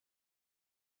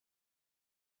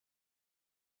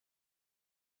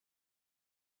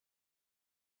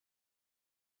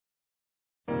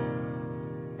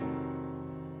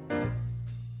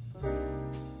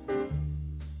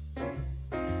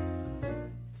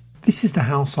This is the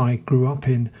house I grew up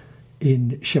in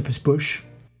Shepherd's Bush.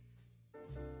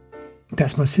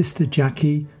 That's my sister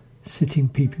Jackie sitting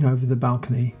peeping over the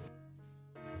balcony.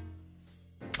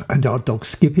 And our dog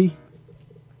Skippy,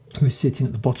 who's sitting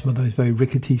at the bottom of those very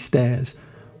rickety stairs,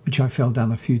 which I fell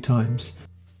down a few times.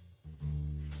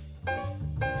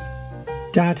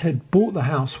 Dad had bought the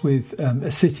house with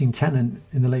a sitting tenant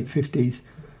in the late 50s,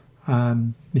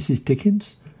 Mrs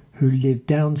Dickens, who lived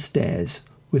downstairs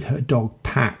with her dog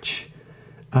Patch.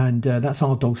 And that's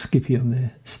our dog Skippy on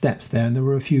the steps there. And there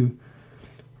were a few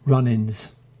run-ins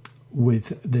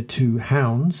with the two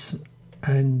hounds,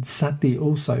 and sadly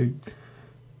also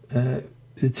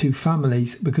the two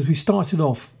families, because we started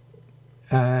off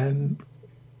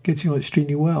getting on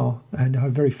extremely well, and I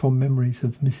have very fond memories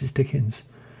of Mrs Dickens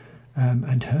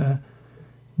and her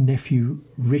nephew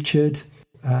Richard,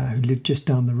 who lived just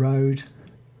down the road.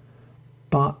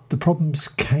 But the problems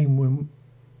came when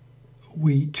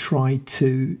we tried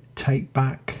to take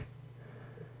back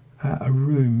a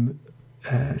room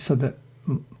so that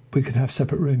we could have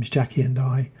separate rooms, Jackie and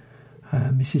I.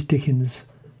 Mrs Dickens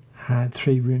had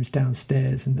 3 rooms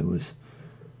downstairs, and there was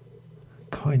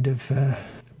kind of a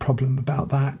problem about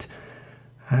that.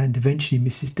 And eventually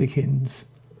Mrs Dickens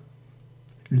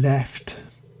left,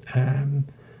 and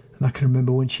I can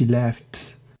remember when she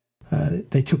left,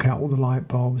 they took out all the light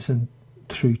bulbs and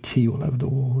threw tea all over the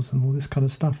walls and all this kind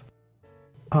of stuff.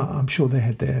 I'm sure they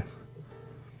had their,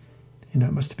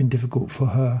 it must have been difficult for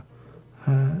her.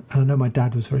 And I know my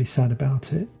dad was very sad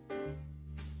about it.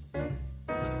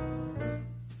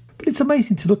 But it's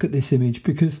amazing to look at this image,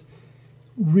 because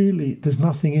really there's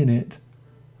nothing in it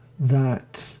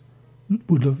that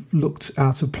would have looked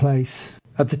out of place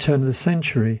at the turn of the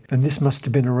century. And this must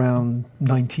have been around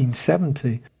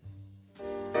 1970.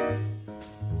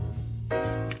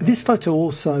 This photo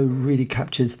also really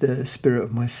captures the spirit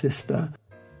of my sister.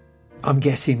 I'm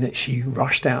guessing that she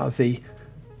rushed out of the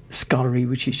scullery,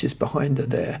 which is just behind her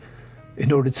there,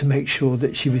 in order to make sure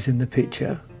that she was in the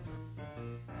picture.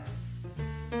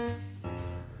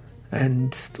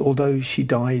 And although she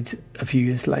died a few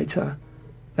years later,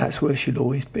 that's where she'll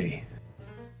always be.